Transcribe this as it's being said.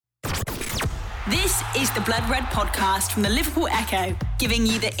This is the Blood Red podcast from the Liverpool Echo, giving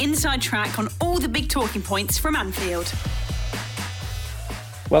you the inside track on all the big talking points from Anfield.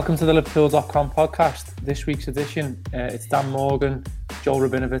 Welcome to the Liverpool.com podcast. This week's edition, it's Dan Morgan, Joel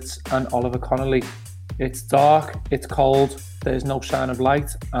Rabinowitz and Oliver Connolly. It's dark, it's cold, there's no sign of light,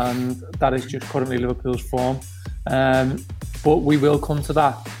 and that is just currently Liverpool's form. But we will come to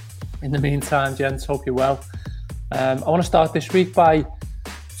that. In the meantime, gents, hope you're well. I want to start this week by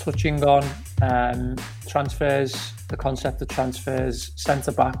touching on transfers, the concept of transfers,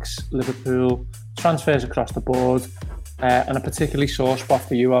 centre-backs, Liverpool, transfers across the board, and a particularly sore spot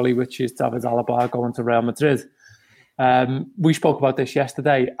for you, Ollie, which is David Alaba going to Real Madrid. We spoke about this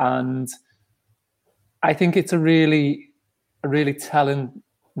yesterday, and I think it's a really telling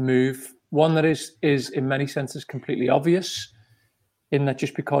move. One that is in many senses completely obvious, in that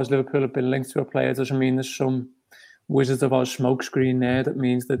just because Liverpool have been linked to a player doesn't mean there's some Wizards of Oz smokescreen there that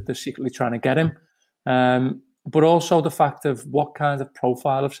means that they're secretly trying to get him. But also the fact of what kind of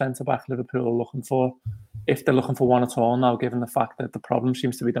profile of centre-back Liverpool are looking for, if they're looking for one at all now, given the fact that the problem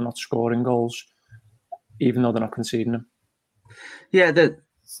seems to be they're not scoring goals, even though they're not conceding them. Yeah,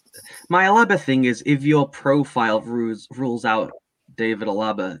 my Alaba thing is, if your profile rules out David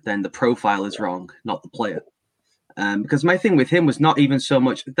Alaba, then the profile is wrong, not the player. Because my thing with him was not even so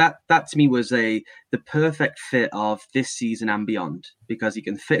much that to me was the perfect fit of this season and beyond, because he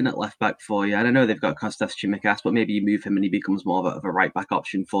can fit in at left back for you. And I know they've got Kostas Tsimikas, but maybe you move him and he becomes more of a right back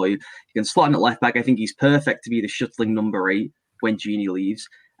option for you. You can slot in at left back. I think he's perfect to be the shuttling number 8 when Gini leaves.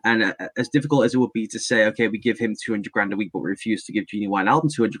 And as difficult as it would be to say, okay, we give him 200 grand a week, but we refuse to give Gini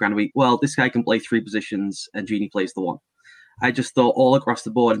Wijnaldum 200 grand a week. Well, this guy can play 3 positions and Gini plays the 1. I just thought all across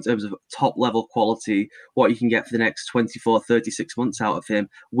the board in terms of top level quality, what you can get for the next 24, 36 months out of him,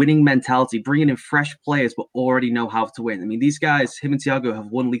 winning mentality, bringing in fresh players, but already know how to win. I mean, these guys, him and Thiago,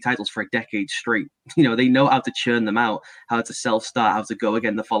 have won league titles for a decade straight. You know, they know how to churn them out, how to self-start, how to go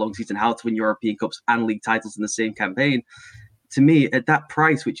again the following season, how to win European Cups and league titles in the same campaign. To me, at that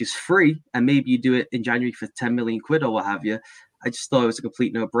price, which is free, and maybe you do it in January for 10 million quid or what have you, I just thought it was a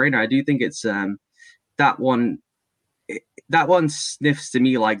complete no-brainer. I do think it's that one sniffs to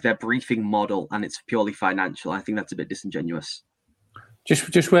me like their briefing model, and it's purely financial. I think that's a bit disingenuous.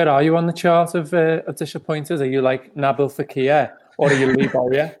 Just where are you on the chart of disappointers? Are you like Nabil Fekir or are you Lee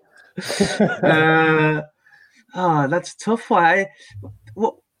Bowyer? That's a tough one.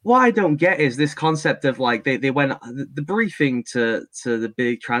 What I don't get is this concept of like they went the briefing to the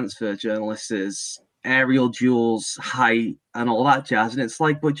big transfer journalists is aerial duels, height, and all that jazz. And it's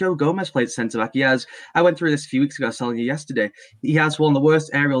like, but Joe Gomez played centre-back. I went through this a few weeks ago, I was telling you yesterday. He has one of the worst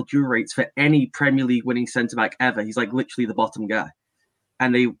aerial duel rates for any Premier League winning centre-back ever. He's like literally the bottom guy.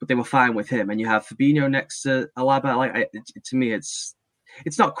 And they were fine with him. And you have Fabinho next to Alaba. To me, it's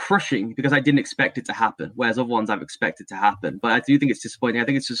not crushing because I didn't expect it to happen, whereas other ones I've expected to happen. But I do think it's disappointing. I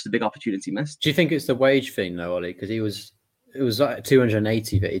think it's just a big opportunity missed. Do you think it's the wage thing, though, Ollie? Because it was like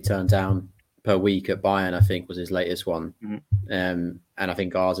 280 that he turned down per week at Bayern, I think, was his latest one. Mm-hmm. And I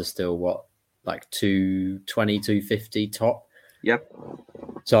think ours is still, like 220, 250 top? Yep.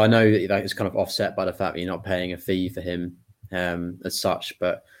 So I know that it's kind of offset by the fact that you're not paying a fee for him as such.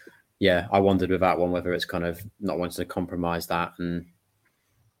 But yeah, I wondered with that one whether it's kind of not wanting to compromise that and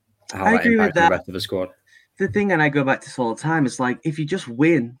how that impacts the rest of the squad. The thing, and I go back to this all the time, is like, if you just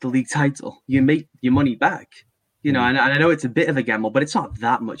win the league title, you make your money back. You know, and I know it's a bit of a gamble, but it's not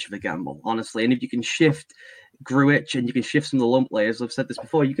that much of a gamble, honestly. And if you can shift Grujic and you can shift some of the loan players, I've said this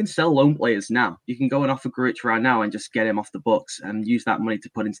before, you can sell loan players now. You can go and offer Grujic right now and just get him off the books and use that money to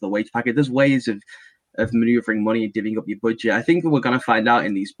put into the wage packet. There's ways of maneuvering money and divvying up your budget. I think we're going to find out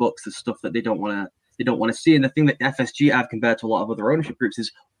in these books the stuff that they don't want to see. And the thing that FSG have compared to a lot of other ownership groups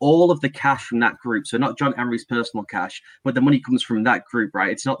is all of the cash from that group. So not John Emery's personal cash, but the money comes from that group,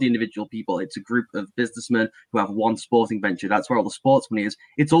 right? It's not the individual people. It's a group of businessmen who have one sporting venture. That's where all the sports money is.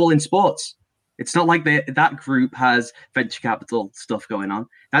 It's all in sports. It's not like that group has venture capital stuff going on.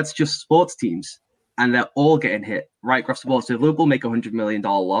 That's just sports teams. And they're all getting hit right across the board. So if Liverpool make $100 million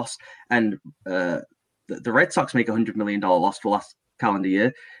loss and the Red Sox make $100 million loss for last calendar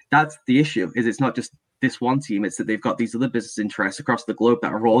year, that's the issue. Is it's not just this one team, it's that they've got these other business interests across the globe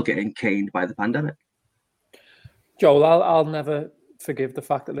that are all getting caned by the pandemic. Joel, I'll never forgive the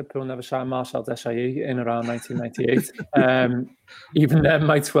fact that Liverpool never signed Marcel Desailly in around 1998. Even then,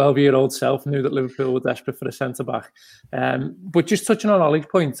 my 12-year-old self knew that Liverpool were desperate for a centre-back. But just touching on Ollie's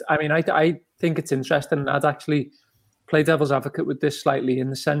point, I mean, I think it's interesting, and I'd actually play devil's advocate with this slightly in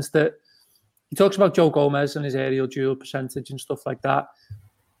the sense that he talks about Joe Gomez and his aerial duel percentage and stuff like that.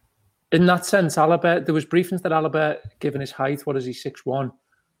 In that sense, Alaba, there was briefings that Alaba, given his height, what is he, 6'1",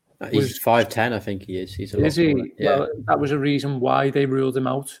 He's 5'10", I think he is. He's a lot is he? smaller. Yeah. Well, that was a reason why they ruled him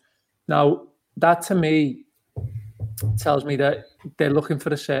out. Now, that to me tells me that they're looking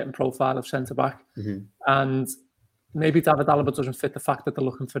for a certain profile of centre-back. And maybe David Alaba doesn't fit the fact that they're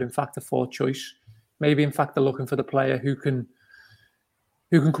looking for, in fact, a fourth choice. Maybe, in fact, they're looking for the player who can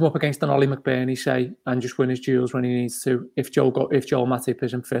come up against an Ollie McBurney, say, and just win his duels when he needs to, if Joel Matip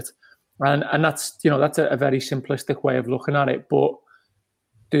isn't fit. And that's, that's a very simplistic way of looking at it. But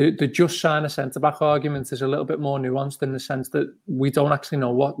the just sign a centre-back argument is a little bit more nuanced in the sense that we don't actually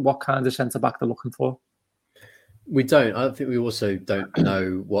know what kind of centre-back they're looking for. We don't. I think we also don't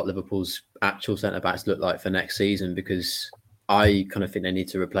know what Liverpool's actual centre-backs look like for next season, because I kind of think they need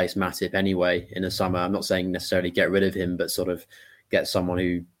to replace Matip anyway in the summer. I'm not saying necessarily get rid of him, but sort of get someone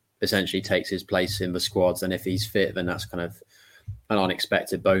who essentially takes his place in the squads. And if he's fit, then that's kind of an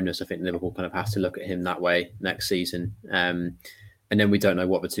unexpected bonus. I think Liverpool kind of has to look at him that way next season. And then we don't know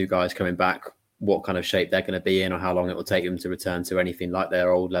what the two guys coming back, what kind of shape they're going to be in, or how long it will take them to return to anything like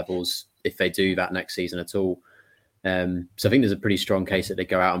their old levels, if they do that next season at all. So I think there's a pretty strong case that they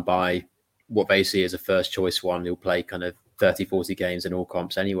go out and buy what they see as a first choice one who'll play kind of 30, 40 games in all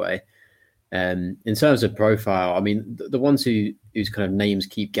comps anyway. In terms of profile, I mean, the ones whose kind of names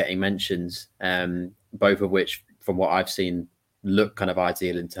keep getting mentioned, both of which, from what I've seen, look kind of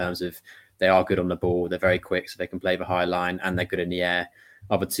ideal in terms of they are good on the ball, they're very quick, so they can play the high line, and they're good in the air.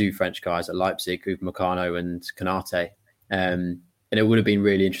 Other two French guys at Leipzig, Upamecano and Konate. And it would have been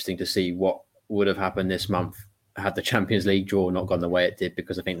really interesting to see what would have happened this month had the Champions League draw not gone the way it did,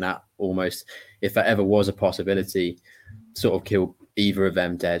 because I think that almost, if that ever was a possibility, sort of killed either of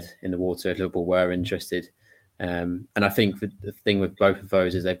them dead in the water if Liverpool were interested. And I think the thing with both of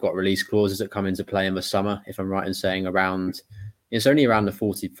those is they've got release clauses that come into play in the summer, if I'm right in saying it's only around the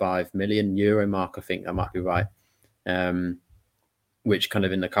 45 million euro mark, I think that might be right, which kind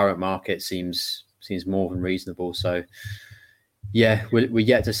of in the current market seems more than reasonable. So yeah, we're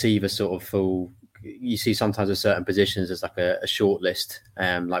yet to see the sort of full. You see sometimes with certain positions there's like a short list,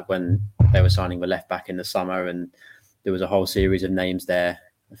 like when they were signing the left back in the summer, and there was a whole series of names there.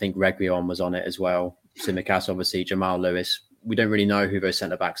 I think Reguilon was on it as well. Tsimikas, obviously, Jamal Lewis. We don't really know who those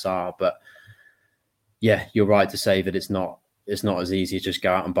centre backs are, but yeah, you're right to say that it's not as easy to just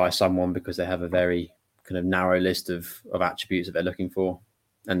go out and buy someone, because they have a very kind of narrow list of attributes that they're looking for.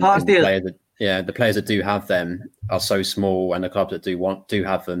 And the players that do have them are so small, and the clubs that do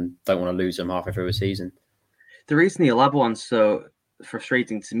have them don't want to lose them halfway through a season. The reason the Alaba one's so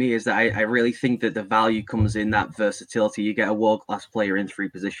frustrating to me is that I really think that the value comes in that versatility. You get a world-class player in three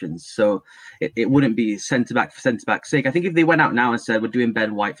positions, so it wouldn't be centre-back for centre-back's sake. I think if they went out now and said we're doing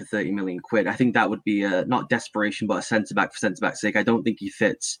Ben White for 30 million quid, I think that would be not desperation, but a centre-back for centre-back's sake. I don't think he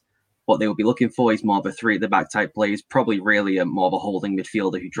fits what they would be looking for. He's more of a three at the back type player. He's probably really more of a holding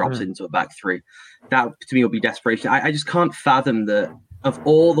midfielder who drops into a back three. That to me would be desperation. I just can't fathom that of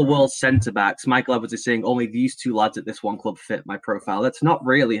all the world's centre backs, Michael Edwards is saying only these two lads at this one club fit my profile. That's not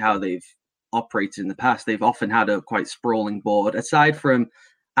really how they've operated in the past. They've often had a quite sprawling board. Aside from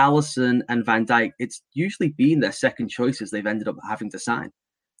Alisson and Van Dijk, it's usually been their second choices they've ended up having to sign.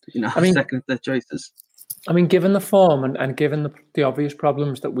 Second and third choices. I mean, given the form and given the obvious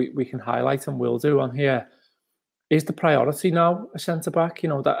problems that we can highlight and will do on here, is the priority now a centre-back?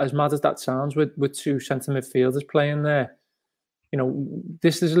 That, as mad as that sounds, with two centre midfielders playing there,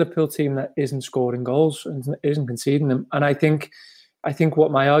 this is a Liverpool team that isn't scoring goals and isn't conceding them. And I think what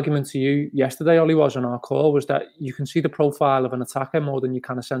my argument to you yesterday, Ollie, was on our call was that you can see the profile of an attacker more than you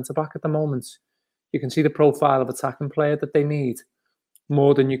can a centre-back at the moment. You can see the profile of attacking player that they need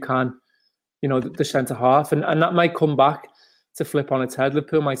more than you can the centre half, and that might come back to flip on its head.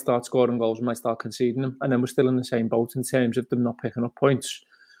 Liverpool might start scoring goals and might start conceding them, and then we're still in the same boat in terms of them not picking up points.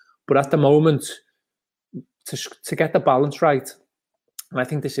 But at the moment, to get the balance right, and I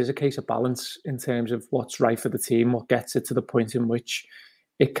think this is a case of balance in terms of what's right for the team, what gets it to the point in which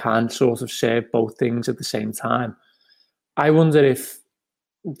it can sort of serve both things at the same time. I wonder if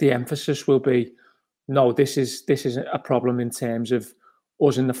the emphasis will be, no, this is a problem in terms of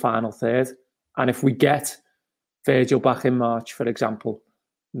us in the final third. And if we get Virgil back in March, for example,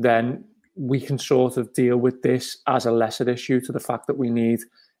 then we can sort of deal with this as a lesser issue to the fact that we need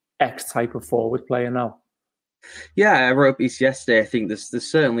X type of forward player now. Yeah, I wrote a piece yesterday. I think there's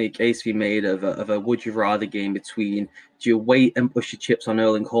certainly a case to be made of a would you rather game between do you wait and push your chips on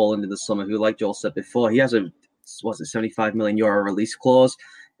Erling Haaland in the summer, who, like Joel said before, he has a 75 million euro release clause.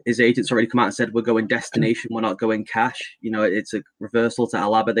 His agent's already come out and said, we're going destination, we're not going cash. It's a reversal to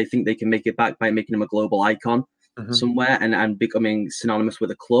Alaba. They think they can make it back by making him a global icon somewhere and becoming synonymous with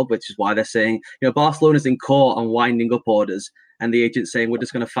a club, which is why they're saying, Barcelona's in court on winding up orders. and the agent saying, we're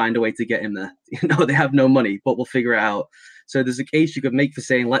just going to find a way to get him there. They have no money, but we'll figure it out. So there's a case you could make for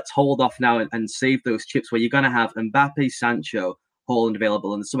saying, let's hold off now and save those chips, where you're going to have Mbappe, Sancho, Haaland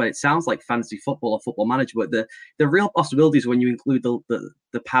available. And so it sounds like fantasy football or Football Manager, but the real possibilities when you include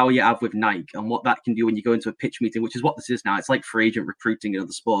the power you have with Nike and what that can do when you go into a pitch meeting, which is what this is now. It's like free agent recruiting in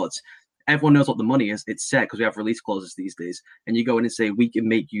other sports. Everyone knows what the money is. It's set because we have release clauses these days. And you go in and say, we can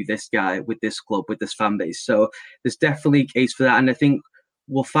make you this guy with this club, with this fan base. So there's definitely a case for that. And I think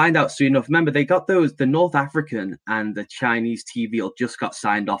we'll find out soon enough. Remember, they got the North African and the Chinese TV deal just got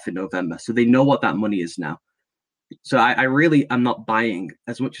signed off in November. So they know what that money is now. So I really am not buying,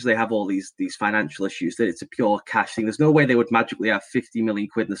 as much as they have all these financial issues, that it's a pure cash thing. There's no way they would magically have 50 million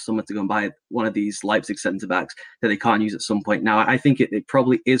quid in the summer to go and buy one of these Leipzig centre-backs that they can't use at some point. Now, I think it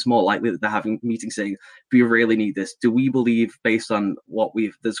probably is more likely that they're having meetings saying, we really need this. Do we believe, based on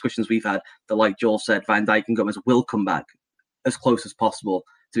the discussions we've had, that, like Joel said, Van Dijk and Gomez will come back as close as possible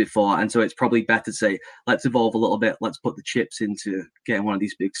to before? And so it's probably better to say, let's evolve a little bit. Let's put the chips into getting one of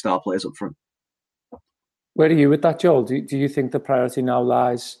these big star players up front. Where are you with that, Joel? Do you think the priority now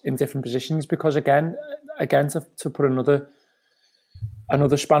lies in different positions? Because again, to put another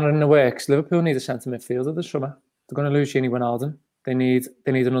spanner in the works, Liverpool need a centre midfielder this summer. They're going to lose Gini Wijnaldum. They need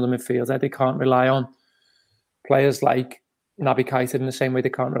another midfielder. They can't rely on players like Naby Keita in the same way they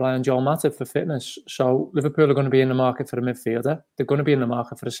can't rely on Joel Matip for fitness. So Liverpool are going to be in the market for a midfielder. They're going to be in the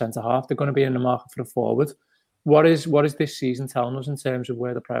market for a centre half. They're going to be in the market for a forward. What is this season telling us in terms of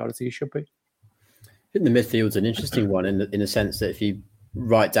where the priorities should be? I think the midfield's an interesting one in the sense that if you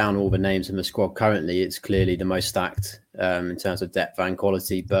write down all the names in the squad currently, it's clearly the most stacked in terms of depth and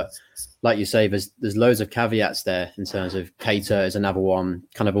quality. But like you say, there's loads of caveats there in terms of Keita is another one,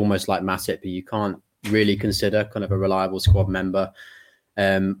 kind of almost like Matip, who you can't really consider kind of a reliable squad member.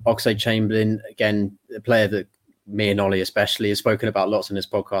 Oxlade-Chamberlain, again, a player that me and Ollie especially have spoken about lots in this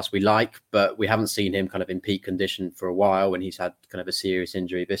podcast we like, but we haven't seen him kind of in peak condition for a while when he's had kind of a serious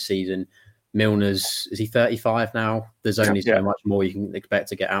injury this season. Milner's, is he 35 now? There's only so much more you can expect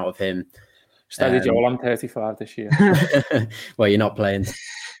to get out of him. Steady, Joel, I'm 35 this year. Well, you're not playing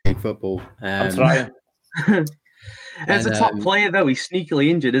football. I'm trying. As a top player, though, he's sneakily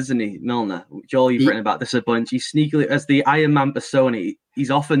injured, isn't he, Milner? Joel, you've written about this a bunch. He's sneakily, as the Iron Man persona,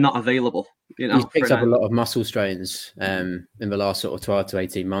 he's often not available. He's picked up a lot of muscle strains in the last sort of 12 to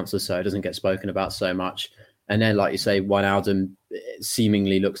 18 months or so. It doesn't get spoken about so much. And then, like you say, Wijnaldum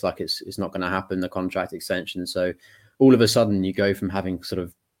seemingly looks like it's not going to happen, the contract extension. So all of a sudden you go from having sort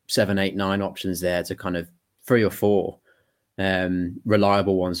of 7, 8, 9 options there to kind of 3 or 4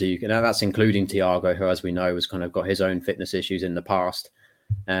 reliable ones. So that's including Thiago, who, as we know, has kind of got his own fitness issues in the past.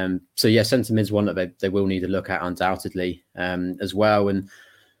 So yeah, centre mid's one that they will need to look at undoubtedly as well. And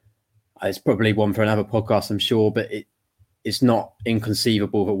it's probably one for another podcast, I'm sure, but it's not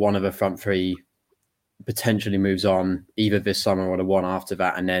inconceivable that one of the front three potentially moves on either this summer or the one after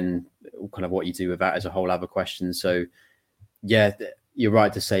that, and then kind of what you do with that is a whole other question. So yeah, you're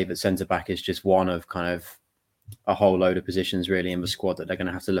right to say that centre back is just one of kind of a whole load of positions really in the squad that they're going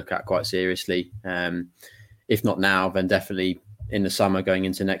to have to look at quite seriously. If not now, then definitely in the summer going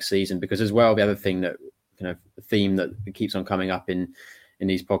into next season, because as well, the other thing that kind of the theme that keeps on coming up in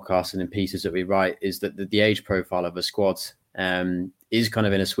these podcasts and in pieces that we write is that the age profile of the squad is kind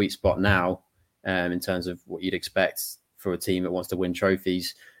of in a sweet spot now. In terms of what you'd expect for a team that wants to win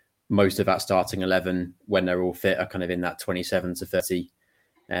trophies. Most of that starting 11, when they're all fit, are kind of in that 27 to 30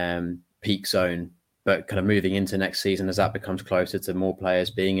 peak zone. But kind of moving into next season, as that becomes closer to more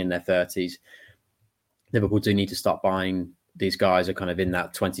players being in their 30s, Liverpool do need to start buying these guys are kind of in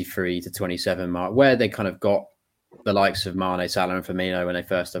that 23 to 27 mark, where they kind of got the likes of Mane, Salah and Firmino when they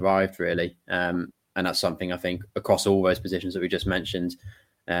first arrived, really. And that's something I think across all those positions that we just mentioned,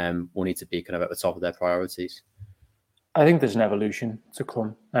 will need to be kind of at the top of their priorities. I think there's an evolution to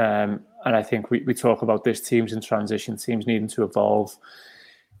come. And I think we talk about this, teams in transition, teams needing to evolve.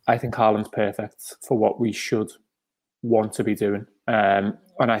 I think Haaland's perfect for what we should want to be doing. And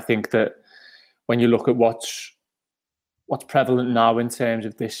I think that when you look at what's prevalent now in terms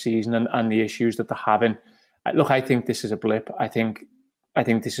of this season and the issues that they're having, look, I think this is a blip. I think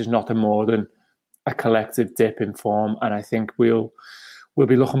this is nothing more than a collective dip in form. And I think we'll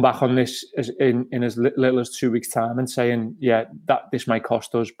be looking back on this in as little as 2 weeks' time and saying, yeah, that this might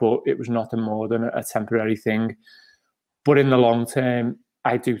cost us, but it was nothing more than a temporary thing. But in the long term,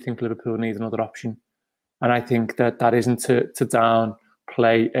 I do think Liverpool need another option. And I think that isn't to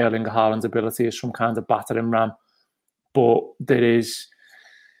downplay Erling Haaland's ability as some kind of battering ram. But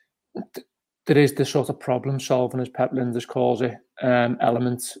there is the sort of problem solving, as Pep Lijnders calls it,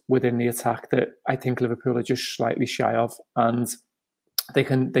 element within the attack that I think Liverpool are just slightly shy of, and they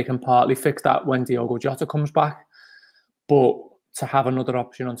can partly fix that when Diogo Jota comes back. But to have another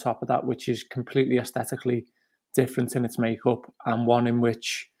option on top of that, which is completely aesthetically different in its makeup, and one in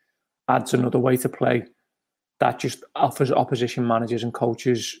which adds another way to play, that just offers opposition managers and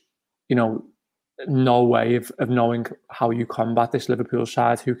coaches, no way of knowing how you combat this Liverpool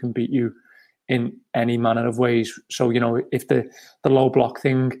side, who can beat you in any manner of ways. So, if the low block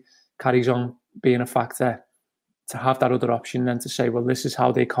thing carries on being a factor, to have that other option, then to say, well, this is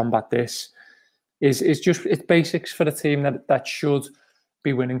how they combat this, is just, it's basics for a team that should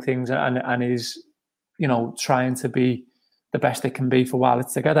be winning things and is, trying to be the best they can be for while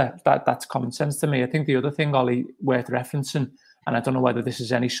it's together. That's common sense to me. I think the other thing, Ollie, worth referencing, and I don't know whether this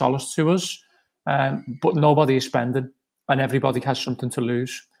is any solace to us, but nobody is spending and everybody has something to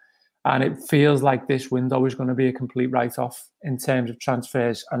lose. And it feels like this window is going to be a complete write-off in terms of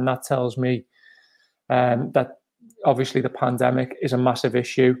transfers. And that tells me that obviously the pandemic is a massive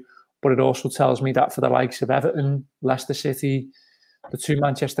issue, but it also tells me that for the likes of Everton, Leicester City, the two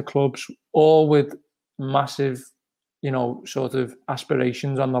Manchester clubs, all with massive, sort of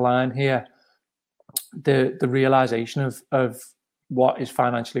aspirations on the line here, the realisation of what is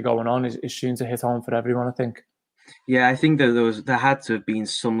financially going on is soon to hit home for everyone, I think. Yeah, I think that there had to have been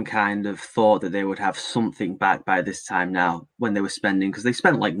some kind of thought that they would have something back by this time now when they were spending, because they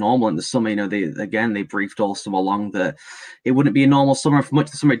spent like normal in the summer. They briefed all summer long that it wouldn't be a normal summer. For much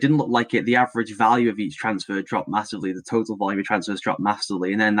of the summer, it didn't look like it. The average value of each transfer dropped massively. The total volume of transfers dropped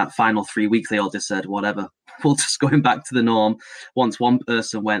massively. And then that final 3 weeks, they all just said, whatever, we'll just going back to the norm. Once one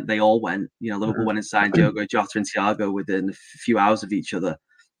person went, they all went. Liverpool went and signed Diogo Jota and Thiago within a few hours of each other.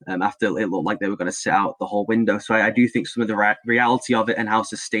 After it looked like they were going to sit out the whole window. So I do think some of the reality of it and how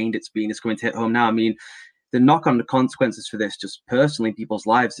sustained it's been is going to hit home now. I mean, the knock-on consequences for this, just personally in people's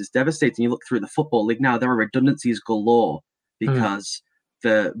lives, is devastating. You look through the Football League now, there are redundancies galore because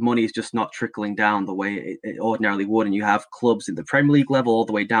the money is just not trickling down the way it ordinarily would. And you have clubs in the Premier League level all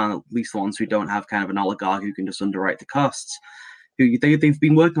the way down, at least the ones who don't have kind of an oligarch who can just underwrite the costs. They've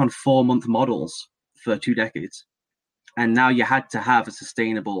been working on 4-month models for 2 decades. And now you had to have a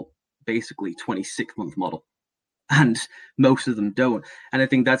sustainable, basically 26-month model. And most of them don't. And I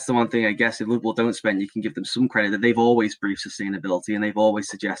think that's the one thing, I guess, if Liverpool don't spend, you can give them some credit that they've always briefed sustainability and they've always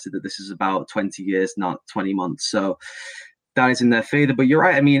suggested that this is about 20 years, not 20 months. So that is in their favor. But you're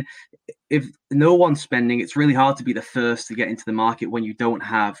right. I mean, if no one's spending, it's really hard to be the first to get into the market when you don't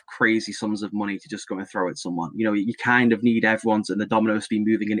have crazy sums of money to just go and throw at someone. You kind of need everyone's and the dominoes to be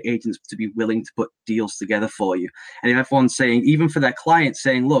moving and agents to be willing to put deals together for you. And if everyone's saying, even for their clients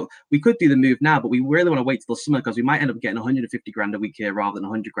saying, look, we could do the move now, but we really want to wait till the summer because we might end up getting 150 grand a week here rather than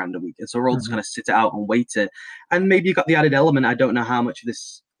 100 grand a week. And so we're all just going to sit it out and wait it. And maybe you got the added element. I don't know how much of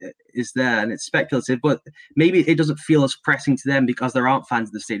this is there and it's speculative, but maybe it doesn't feel as pressing to them because there aren't fans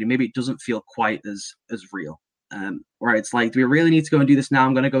in the stadium. Maybe it doesn't feel quite as real, where it's like, do we really need to go and do this now?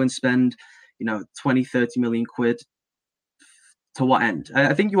 I'm going to go and spend 20-30 million quid to what end?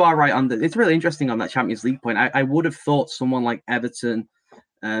 I think you are right on that. It's really interesting on that Champions League point. I would have thought someone like Everton,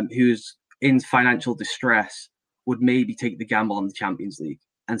 who's in financial distress, would maybe take the gamble on the Champions League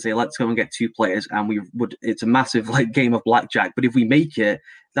and say, let's go and get 2 players. And it's a massive game of blackjack. But if we make it,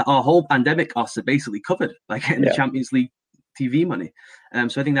 that our whole pandemic costs are basically covered by getting the Champions League TV money.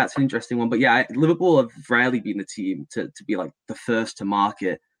 So I think that's an interesting one. But yeah, Liverpool have rarely been the team to be like the first to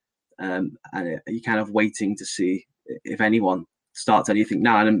market. And you're kind of waiting to see if anyone starts anything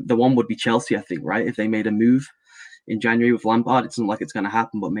now. And the one would be Chelsea, I think, right? If they made a move in January with Lampard, it doesn't look like it's going to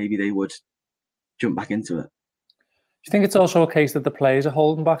happen, but maybe they would jump back into it. Do you think it's also a case that the players are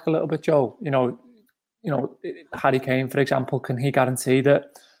holding back a little bit, Joe? Harry Kane, for example, can he guarantee that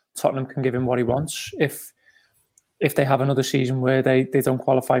Tottenham can give him what he wants if they have another season where they don't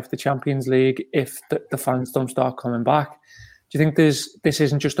qualify for the Champions League, if the fans don't start coming back? Do you think this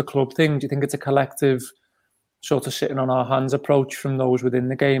isn't just a club thing? Do you think it's a collective sort of sitting on our hands approach from those within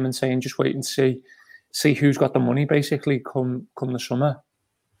the game and saying, just wait and see who's got the money basically come the summer?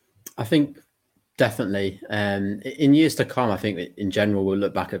 I think definitely. In years to come, I think in general, we'll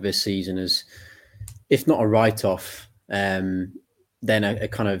look back at this season as, if not a write-off, then a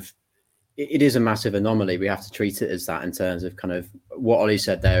kind of, it is a massive anomaly. We have to treat it as that in terms of kind of what Ollie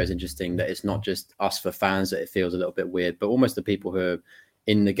said there is interesting, that it's not just us for fans that it feels a little bit weird, but almost the people who are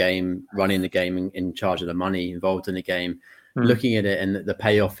in the game, running the game, in charge of the money, involved in the game, looking at it and the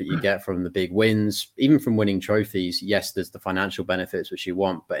payoff that you get from the big wins, even from winning trophies. Yes, there's the financial benefits which you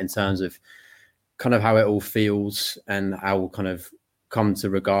want, but in terms of kind of how it all feels and how kind of come to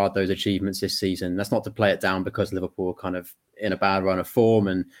regard those achievements this season. That's not to play it down because Liverpool are kind of in a bad run of form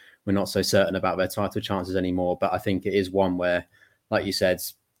and we're not so certain about their title chances anymore. But I think it is one where, like you said,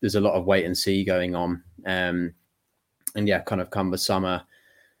 there's a lot of wait and see going on. And yeah, kind of come the summer.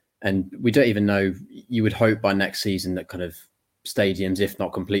 And we don't even know, you would hope by next season that kind of stadiums, if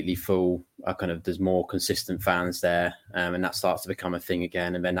not completely full, are kind of, there's more consistent fans there. And that starts to become a thing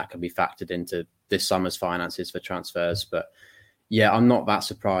again. And then that can be factored into this summer's finances for transfers. But yeah, I'm not that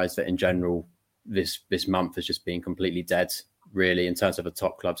surprised that in general, this month has just been completely dead, really, in terms of the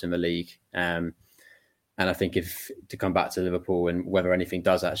top clubs in the league. And I think to come back to Liverpool and whether anything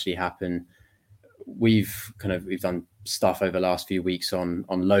does actually happen, we've done stuff over the last few weeks on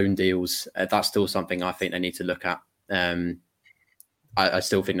loan deals. That's still something I think they need to look at. I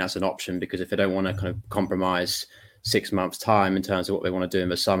still think that's an option, because if they don't want to kind of compromise 6 months' time in terms of what they want to do in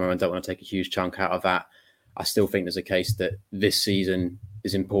the summer and don't want to take a huge chunk out of that, I still think there's a case that this season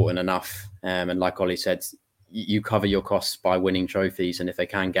is important enough. And like Ollie said, you cover your costs by winning trophies. And if they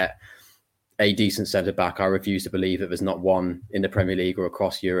can get a decent centre-back, I refuse to believe that there's not one in the Premier League or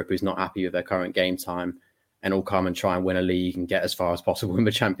across Europe who's not happy with their current game time and will come and try and win a league and get as far as possible in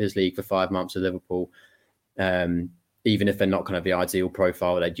the Champions League for 5 months of Liverpool. Even if they're not kind of the ideal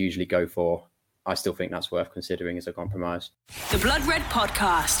profile they'd usually go for, I still think that's worth considering as a compromise. The Blood Red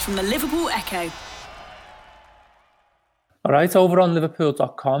Podcast from the Liverpool Echo. All right, over on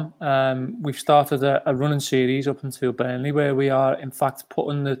Liverpool.com, we've started a running series up until Burnley where we are, in fact,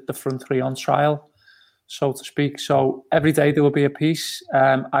 putting the front three on trial, so to speak. So every day there will be a piece.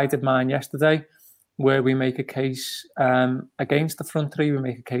 I did mine yesterday where we make a case against the front three, we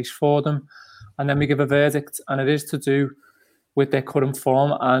make a case for them, and then we give a verdict. And it is to do with their current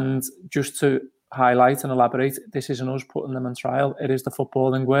form. And just to highlight and elaborate, this isn't us putting them on trial. It is the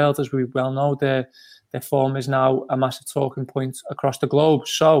footballing world, as we well know. Their form is now a massive talking point across the globe.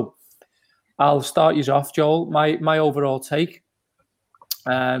 So I'll start you off, Joel. My overall take,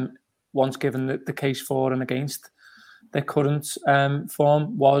 once given the case for and against their current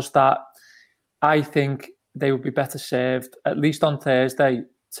form, was that I think they would be better served, at least on Thursday,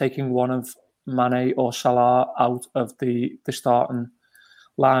 taking one of Mane or Salah out of the starting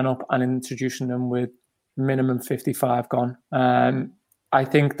lineup and introducing them with minimum 55 gone. I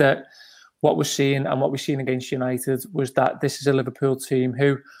think that what we're seeing and what we've seen against United was that this is a Liverpool team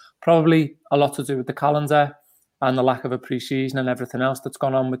who, probably a lot to do with the calendar and the lack of a pre-season and everything else that's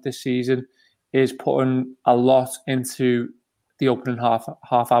gone on with this season, is putting a lot into the opening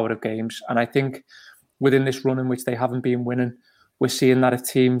half hour of games. And I think within this run in which they haven't been winning, we're seeing that if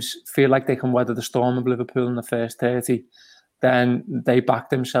teams feel like they can weather the storm of Liverpool in the first 30, then they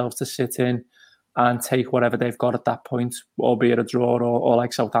back themselves to sit in and take whatever they've got at that point, albeit a draw or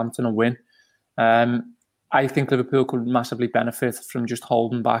like Southampton, a win. I think Liverpool could massively benefit from just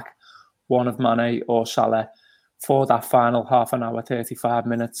holding back one of Mane or Salah for that final half an hour, 35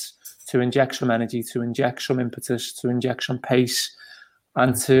 minutes, to inject some energy, to inject some impetus, to inject some pace,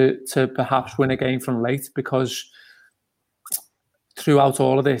 and to perhaps win a game from late. Because throughout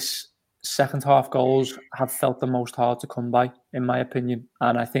all of this, second half goals have felt the most hard to come by, in my opinion.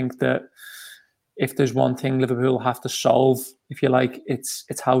 And I think that if there's one thing Liverpool have to solve, if you like, it's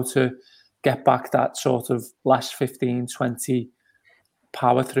how to get back that sort of last 15, 20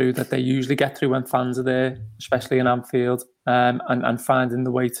 power through that they usually get through when fans are there, especially in Anfield, and finding the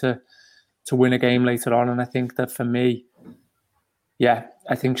way to win a game later on. And I think that for me, yeah,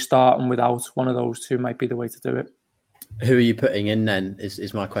 I think starting without one of those two might be the way to do it. Who are you putting in then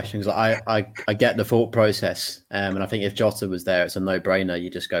is my question. Because I get the thought process, and I think if Jota was there, it's a no-brainer.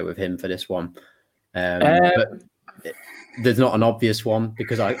 You just go with him for this one. But there's not an obvious one,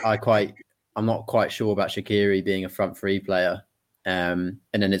 because I'm not quite sure about Shaqiri being a front three player. And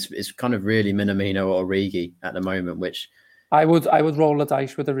then it's kind of really Minamino or Origi at the moment, which I would roll the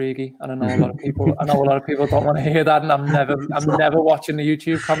dice with Origi, and I know a lot of people don't want to hear that, and I'm never watching the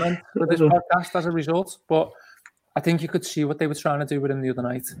YouTube comment for this podcast as a result. But I think you could see what they were trying to do with him the other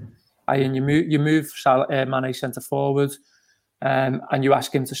night. You move Mane centre forward, and you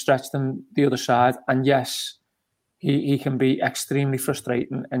ask him to stretch them the other side, and yes, he can be extremely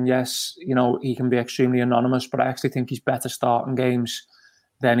frustrating, and yes, you know, he can be extremely anonymous, but I actually think he's better starting games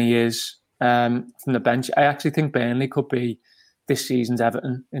than he is from the bench. I actually think Burnley could be this season's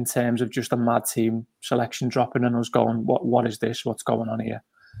Everton in terms of just a mad team selection dropping and us going, what is this? What's going on here?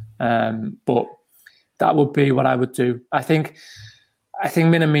 But that would be what I would do. I think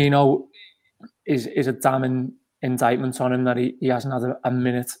Minamino is a damning indictment on him that he hasn't had a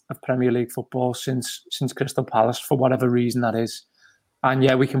minute of Premier League football since Crystal Palace, for whatever reason that is. And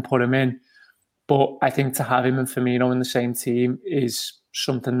yeah, we can put him in, But I think to have him and Firmino in the same team is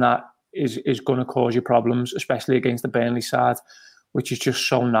something that is going to cause you problems, especially against the Burnley side, which is just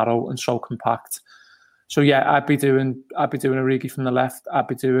so narrow and so compact. So yeah, I'd be doing Origi from the left. I'd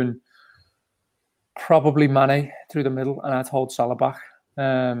be doing probably Mane through the middle, and I'd hold Salah back.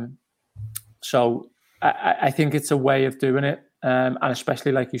 So I think it's a way of doing it, and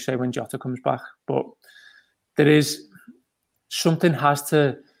especially like you say when Jota comes back. But there is something has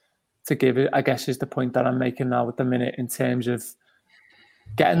to give it, I guess, is the point that I'm making now at the minute in terms of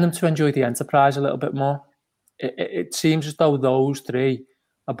getting them to enjoy the enterprise a little bit more. It seems as though those three,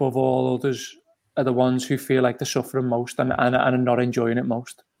 above all others, are the ones who feel like they're suffering most and are not enjoying it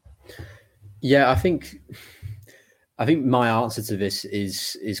most. Yeah, I think my answer to this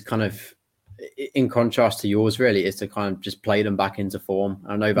is kind of in contrast to yours, really, is to kind of just play them back into form.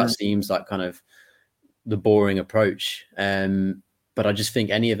 I know that seems like kind of the boring approach, but I just think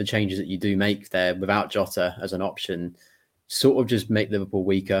any of the changes that you do make there without Jota as an option sort of just make Liverpool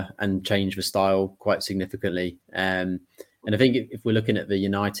weaker and change the style quite significantly. And I think if we're looking at the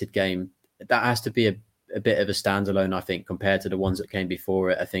United game, that has to be a bit of a standalone, I think, compared to the ones that came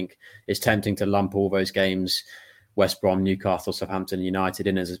before it. I think it's tempting to lump all those games, West Brom, Newcastle, Southampton, United,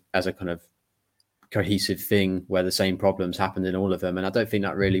 in as a kind of cohesive thing where the same problems happened in all of them. And I don't think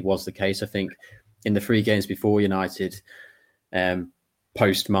that really was the case. I think in the 3 games before United,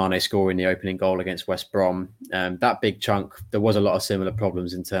 post Mane scoring the opening goal against West Brom, that big chunk, there was a lot of similar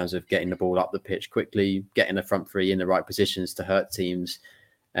problems in terms of getting the ball up the pitch quickly, getting the front three in the right positions to hurt teams,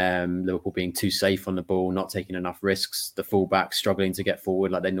 Liverpool being too safe on the ball, not taking enough risks, the fullbacks struggling to get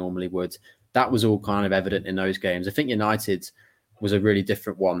forward like they normally would. That was all kind of evident in those games. I think United was a really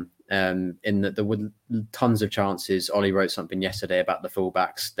different one, in that there were tons of chances. Ollie wrote something yesterday about the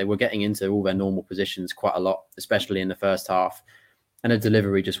fullbacks. They were getting into all their normal positions quite a lot, especially in the first half. And the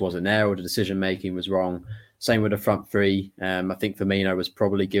delivery just wasn't there, or the decision-making was wrong. Same with the front three. I think Firmino was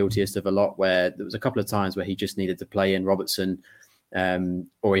probably guiltiest of a lot, where there was a couple of times where he just needed to play in Robertson,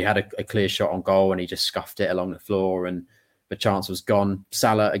 or he had a clear shot on goal and he just scuffed it along the floor and the chance was gone.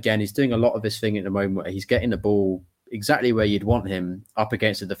 Salah, again, he's doing a lot of this thing at the moment where he's getting the ball exactly where you'd want him, up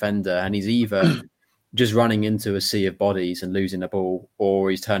against a defender, and he's either just running into a sea of bodies and losing the ball, or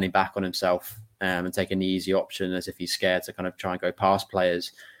he's turning back on himself and taking the easy option as if he's scared to kind of try and go past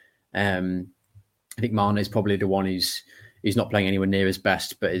players. I think Mane is probably the one who's not playing anywhere near his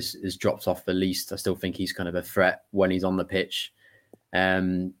best, but is dropped off the least. I still think he's kind of a threat when he's on the pitch.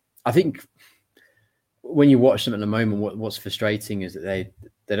 I think when you watch them at the moment, what's frustrating is that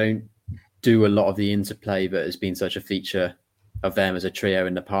they don't do a lot of the interplay that has been such a feature of them as a trio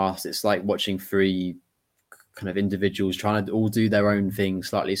in the past. It's like watching 3 kind of individuals trying to all do their own thing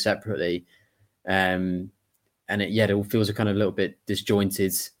slightly separately. And it all feels a kind of little bit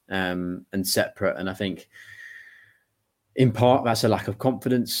disjointed and separate. And I think in part that's a lack of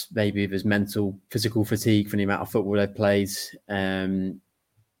confidence. Maybe there's mental, physical fatigue from the amount of football they've played.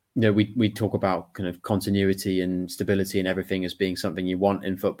 We talk about kind of continuity and stability and everything as being something you want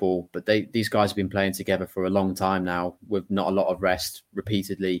in football, but these guys have been playing together for a long time now with not a lot of rest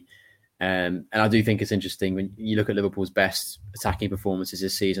repeatedly. And I do think it's interesting when you look at Liverpool's best attacking performances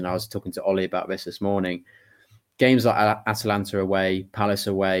this season. I was talking to Ollie about this morning. Games like Atalanta away, Palace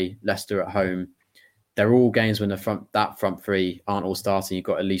away, Leicester at home, they're all games when that front three aren't all starting. You've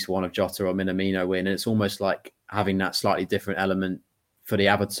got at least one of Jota or Minamino in, and it's almost like having that slightly different element for the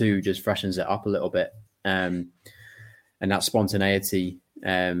other two just freshens it up a little bit. And that spontaneity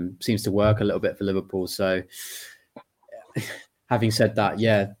seems to work a little bit for Liverpool. So having said that,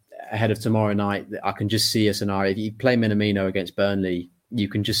 ahead of tomorrow night, I can just see a scenario. If you play Minamino against Burnley, you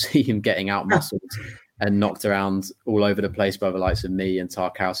can just see him getting out-muscled and knocked around all over the place by the likes of me and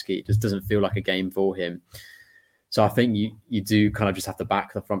Tarkowski. It just doesn't feel like a game for him. So I think you do kind of just have to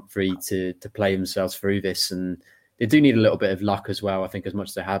back the front three to play themselves through this. And they do need a little bit of luck as well. I think as much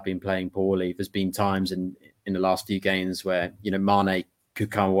as they have been playing poorly, there's been times in the last few games where, Mane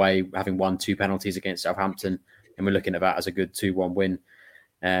could come away having won 2 penalties against Southampton, and we're looking at that as a good 2-1 win.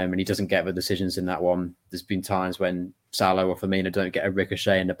 And he doesn't get the decisions in that one. There's been times when Salah or Firmino don't get a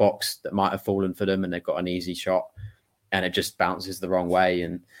ricochet in the box that might have fallen for them and they've got an easy shot and it just bounces the wrong way.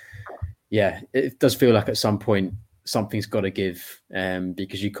 And it does feel like at some point something's got to give,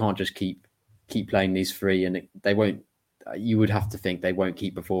 because you can't just keep playing these 3 and they won't. You would have to think they won't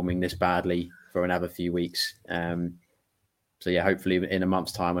keep performing this badly for another few weeks. Hopefully in a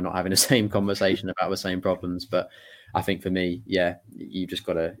month's time we're not having the same conversation about the same problems. But I think for me, you just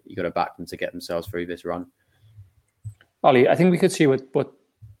got to back them to get themselves through this run. Ollie, I think we could see what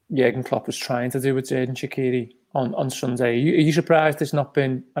Jurgen Klopp was trying to do with Xherdan Shaqiri on Sunday. Are you surprised there's not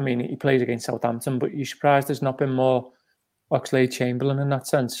been? I mean, he plays against Southampton, but are you surprised there's not been more Oxlade-Chamberlain in that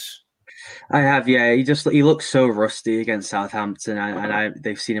sense? I have, yeah. He looks so rusty against Southampton, and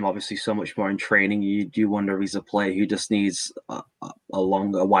they've seen him obviously so much more in training. You do wonder if he's a player who just needs a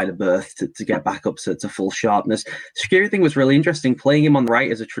longer, wider berth to get back up to full sharpness. Shaqiri thing was really interesting. Playing him on the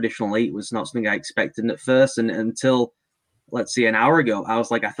right as a traditional 8 was not something I expected at first, and until, let's see, an hour ago, I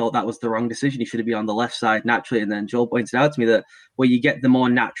was like, I thought that was the wrong decision. He should have been on the left side naturally. And then Joel pointed out to me that where you get the more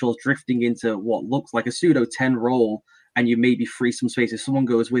natural drifting into what looks like a pseudo 10 role, and you maybe free some space. If someone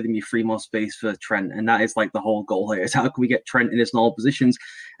goes with him, you free more space for Trent. And that is like the whole goal here, is how can we get Trent in his normal positions?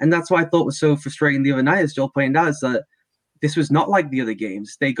 And that's why I thought was so frustrating the other night, as Joel pointed out, is that this was not like the other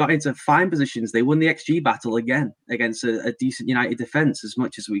games. They got into fine positions. They won the XG battle again against a decent United defence, as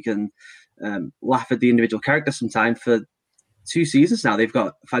much as we can laugh at the individual character sometime. For 2 seasons now, they've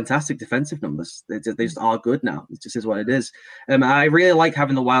got fantastic defensive numbers. They just are good now. It just is what it is. I really like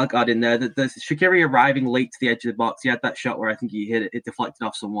having the wild card in there. The Shaqiri arriving late to the edge of the box. He had that shot where I think he hit it. It deflected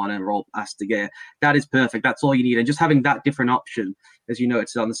off someone and rolled past De Gea. That is perfect. That's all you need. And just having that different option, as you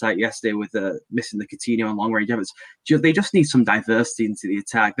noticed on the site yesterday with missing the Coutinho and long range efforts, they just need some diversity into the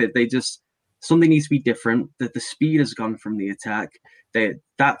attack. Something needs to be different. That the speed has gone from the attack.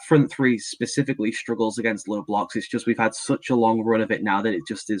 That front three specifically struggles against low blocks. It's just we've had such a long run of it now that it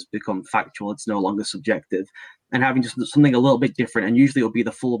just has become factual. It's no longer subjective. And having just something a little bit different, and usually it'll be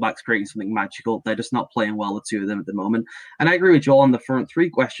the fullbacks creating something magical. They're just not playing well, the two of them at the moment. And I agree with Joel on the front three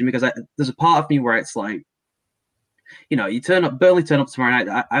question, because there's a part of me where it's like, you Burnley turn up tomorrow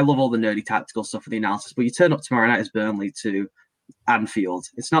night. I love all the nerdy tactical stuff for the analysis, but you turn up tomorrow night as Burnley to Anfield.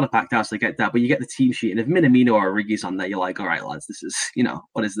 It's not a packed house, they get that, but you get the team sheet, and if Minamino or Origi's on there, you're like, all right, lads, this is,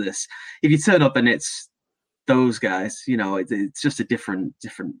 what is this? If you turn up and it's those guys, it's just a different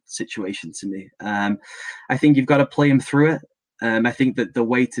situation to me. I think you've got to play him through it. I think that the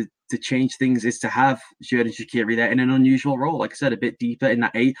way to change things is to have Xherdan Shaqiri there in an unusual role, like I said, a bit deeper in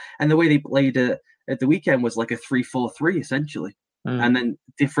that 8. And the way they played at the weekend was like a 3-4-3 essentially. And then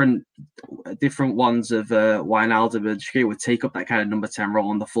different ones of Wijnaldum and Shaqiri would take up that kind of number 10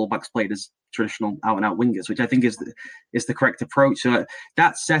 role, and the fullbacks played as traditional out-and-out wingers, which I think is the correct approach. So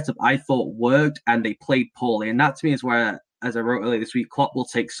that setup I thought worked, and they played poorly. And that to me is where, as I wrote earlier this week, Klopp will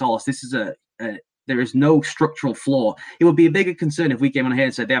take solace. This is there is no structural flaw. It would be a bigger concern if we came on here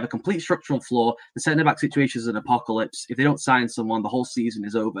and said they have a complete structural flaw. The centre-back situation is an apocalypse. If they don't sign someone, the whole season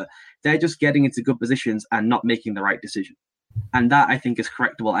is over. They're just getting into good positions and not making the right decision. And that, I think, is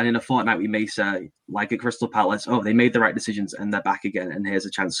correctable. And in a fortnight, we may say, like at Crystal Palace, they made the right decisions and they're back again, and here's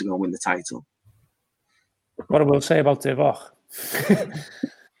a chance to go and win the title. What I will say about Divock,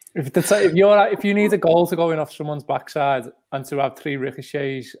 if you need a goal to go in off someone's backside and to have 3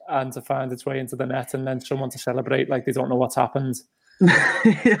 ricochets and to find its way into the net and then someone to celebrate like they don't know what's happened,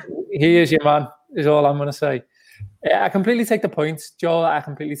 he is your man, is all I'm going to say. I completely take the point, Joel. I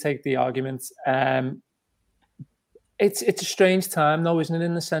completely take the argument. It's a strange time, though, isn't it,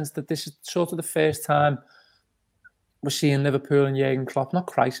 in the sense that this is sort of the first time we're seeing Liverpool and Jurgen Klopp not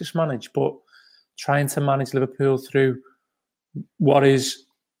crisis manage, but trying to manage Liverpool through what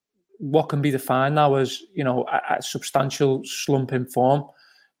can be defined now as, a substantial slump in form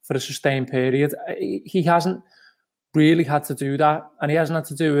for a sustained period. He hasn't really had to do that, and he hasn't had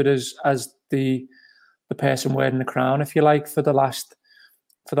to do it as the person wearing the crown, if you like, for the last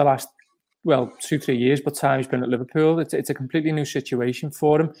 2-3 years, but time he's been at Liverpool. It's a completely new situation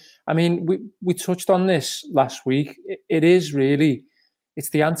for him. I mean, we touched on this last week. It's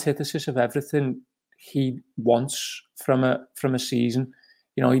the antithesis of everything he wants from a season.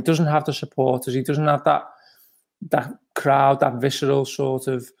 He doesn't have the supporters. He doesn't have that crowd, that visceral sort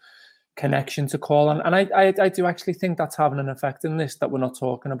of connection to call on. And I do actually think that's having an effect in this that we're not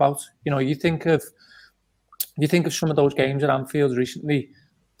talking about. You think of some of those games at Anfield recently.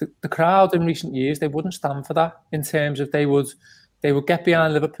 The crowd in recent years, they wouldn't stand for that, in terms of they would get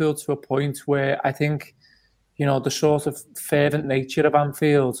behind Liverpool to a point where I think, the sort of fervent nature of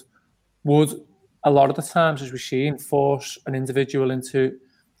Anfield would, a lot of the times, as we've seen, force an individual into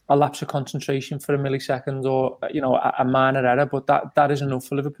a lapse of concentration for a millisecond or, a minor error. But that is enough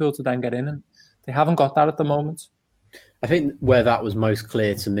for Liverpool to then get in, and they haven't got that at the moment. I think where that was most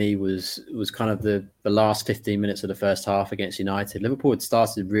clear to me was kind of the last 15 minutes of the first half against United. Liverpool had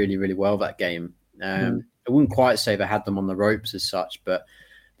started really, really well that game. I wouldn't quite say they had them on the ropes as such, but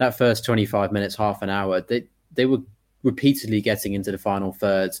that first 25 minutes, half an hour, they were repeatedly getting into the final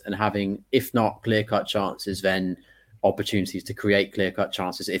thirds and having, if not clear-cut chances, then opportunities to create clear-cut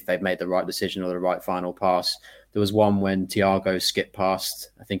chances if they've made the right decision or the right final pass. There was one when Thiago skipped past,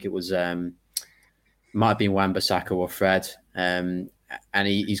 I think it was might have been Wan-Bissaka or Fred, and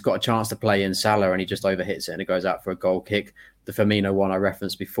he's got a chance to play in Salah, and he just overhits it and it goes out for a goal kick. The Firmino one I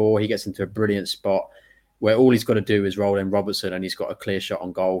referenced before, he gets into a brilliant spot where all he's got to do is roll in Robertson, and he's got a clear shot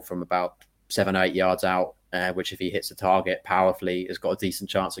on goal from about 7 or 8 yards out, which if he hits the target powerfully, has got a decent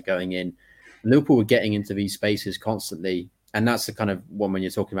chance of going in. Liverpool were getting into these spaces constantly, and that's the kind of one when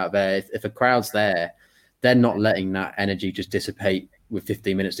you're talking about there. If a crowd's there, they're not letting that energy just dissipate with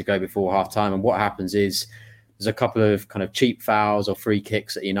 15 minutes to go before half time. And what happens is there's a couple of kind of cheap fouls or free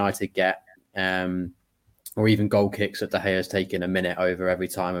kicks that United get, or even goal kicks that De Gea's taken a minute over every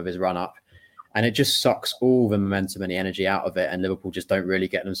time of his run up. And it just sucks all the momentum and the energy out of it. And Liverpool just don't really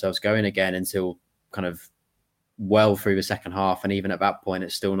get themselves going again until kind of well through the second half. And even at that point,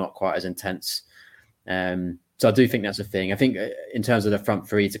 it's still not quite as intense. So I do think that's a thing. I think in terms of the front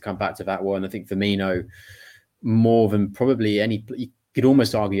three, to come back to that one, I think Firmino, more than probably any, you could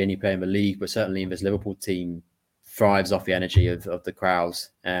almost argue any player in the league, but certainly in this Liverpool team, thrives off the energy of the crowds.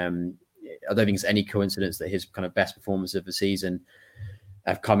 I don't think it's any coincidence that his kind of best performance of the season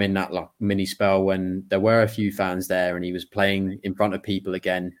have come in that like mini spell when there were a few fans there and he was playing in front of people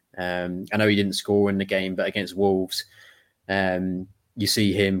again. I know he didn't score in the game, but against Wolves, you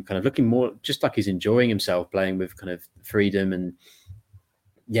see him kind of looking more just like he's enjoying himself, playing with kind of freedom. And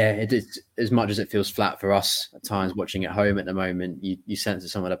yeah, it is, as much as it feels flat for us at times watching at home at the moment, you sense that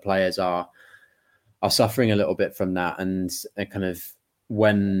some of the players are suffering a little bit from that. And kind of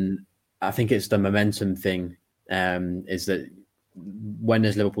when I think it's the momentum thing, is that when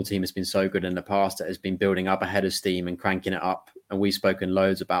this Liverpool team has been so good in the past, it has been building up ahead of steam and cranking it up. And we've spoken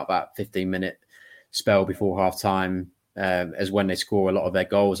loads about that 15-minute spell before half time as when they score a lot of their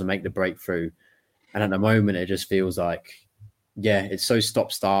goals and make the breakthrough. And at the moment, it just feels like, yeah, it's so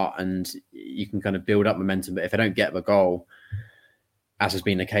stop-start and you can kind of build up momentum. But if they don't get the goal, as has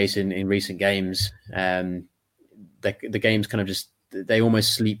been the case in recent games, the games kind of just, they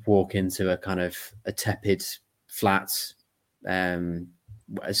almost sleepwalk into a kind of a tepid, flat,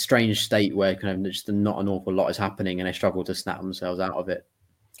 a strange state where kind of just not an awful lot is happening and they struggle to snap themselves out of it.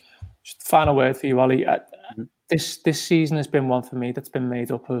 Just final word for you, Ollie. This season has been one for me that's been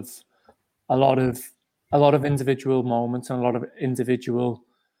made up of a lot of individual moments and a lot of individual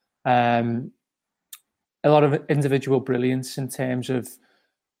brilliance in terms of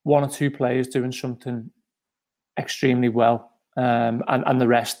one or two players doing something extremely well, and the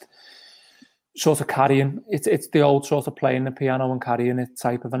rest sort of carrying. It's the old sort of playing the piano and carrying it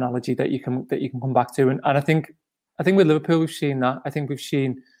type of analogy that you can come back to. And I think with Liverpool we've seen that. I think we've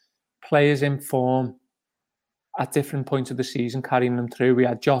seen players in form at different points of the season carrying them through. We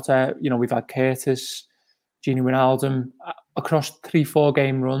had Jota, we've had Curtis, Gini Wijnaldum across 3-4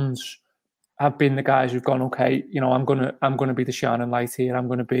 game runs have been the guys who've gone, okay, I'm gonna be the shining light here. I'm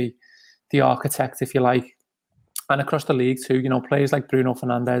gonna be the architect, if you like. And across the league too, players like Bruno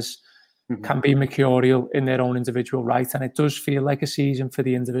Fernandes can be mercurial in their own individual right. And it does feel like a season for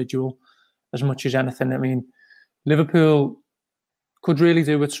the individual as much as anything. I mean, Liverpool could really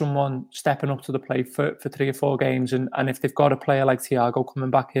do with someone stepping up to the plate for 3 or 4 games. And if they've got a player like Thiago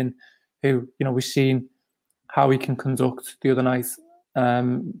coming back in, who, we've seen how he can conduct the other night,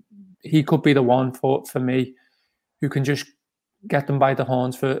 he could be the one for me who can just get them by the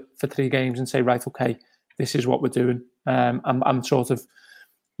horns for 3 games and say, right, okay, this is what we're doing. I'm sort of,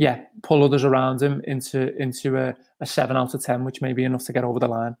 pull others around him into a 7 out of 10, which may be enough to get over the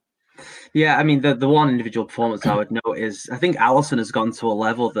line. Yeah, I mean, the one individual performance I would note is I think Alisson has gone to a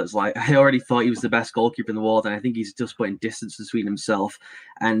level that's like, I already thought he was the best goalkeeper in the world, and I think he's just putting distance between himself.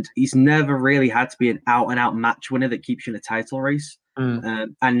 And he's never really had to be an out-and-out match winner that keeps you in a title race.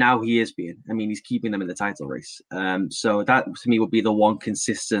 And now he is being. I mean, he's keeping them in the title race. So that, to me, would be the one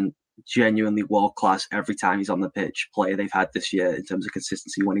consistent, genuinely world-class every time he's on the pitch player they've had this year in terms of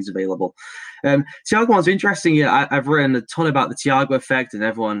consistency when he's available. Thiago one's interesting. Yeah, I've written a ton about the Thiago effect, and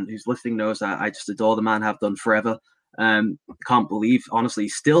everyone who's listening knows that I just adore the man, have done forever. Can't believe, honestly,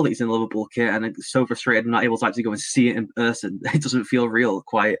 still that he's in the Liverpool kit, and I'm so frustrated I'm not able to actually go and see it in person. It doesn't feel real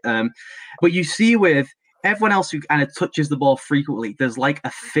quite. But you see with everyone else who kind of touches the ball frequently, there's like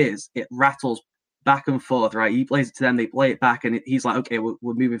a fizz. It rattles back and forth, right? He plays it to them, they play it back, and he's like, okay, we're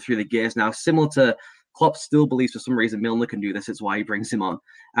moving through the gears now. Similar to Klopp still believes for some reason Milner can do this. It's why he brings him on.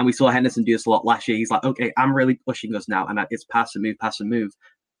 And we saw Henderson do this a lot last year. He's like, okay, I'm really pushing us now. And it's pass and move.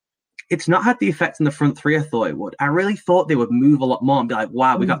 It's not had the effect in the front three I thought it would. I really thought they would move a lot more and be like,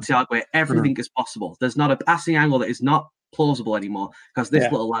 wow, we got Thiago where everything is possible. There's not a passing angle that is not plausible anymore because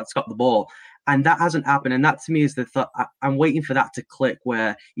this little lad's got the ball. And that hasn't happened. And that to me is the I'm waiting for that to click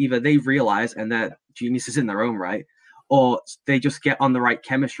where either they realize and they're geniuses in their own right, or they just get on the right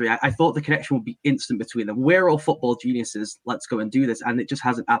chemistry. I thought the connection would be instant between them. We're all football geniuses. Let's go and do this. And it just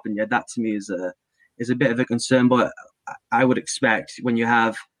hasn't happened yet. That to me is a bit of a concern. But I would expect when you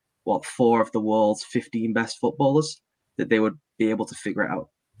have, 4 of the world's 15 best footballers, that they would be able to figure it out.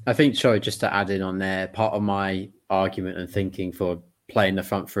 I think, sorry, just to add in on there, part of my argument and thinking for playing the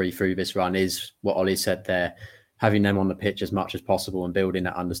front three through this run is what Ollie said there, having them on the pitch as much as possible and building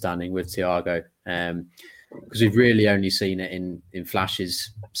that understanding with Thiago. Because we've really only seen it in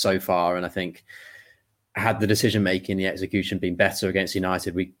flashes so far. And I think had the decision-making, the execution been better against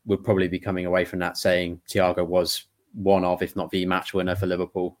United, we would probably be coming away from that saying Thiago was one of, if not the match winner for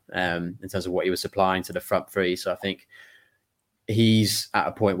Liverpool in terms of what he was supplying to the front three. So I think he's at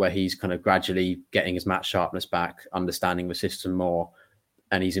a point where he's kind of gradually getting his match sharpness back, understanding the system more,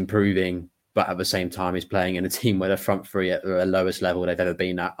 and he's improving. But at the same time, he's playing in a team where the front three at the lowest level they've ever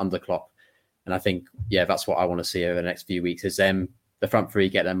been at under Klopp. And I think, that's what I want to see over the next few weeks is them, the front three,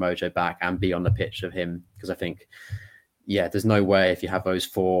 get their mojo back and be on the pitch of him. Because I think, there's no way if you have those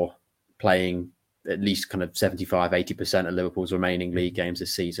 4 playing at least kind of 75, 80% of Liverpool's remaining league games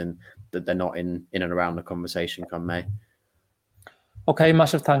this season, that they're not in and around the conversation come May. Okay,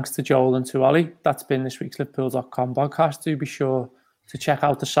 massive thanks to Joel and to Ollie. That's been this week's Liverpool.com podcast. Do be sure to check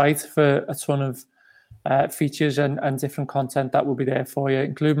out the site for a ton of features and different content that will be there for you,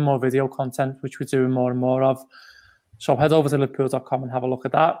 including more video content, which we're doing more and more of. So head over to Liverpool.com and have a look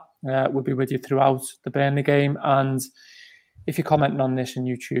at that. We'll be with you throughout the Burnley game. And if you're commenting on this on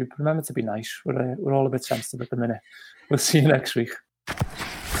YouTube, remember to be nice. We're all a bit sensitive at the minute. We'll see you next week.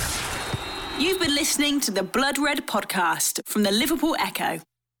 You've been listening to the Blood Red podcast from the Liverpool Echo.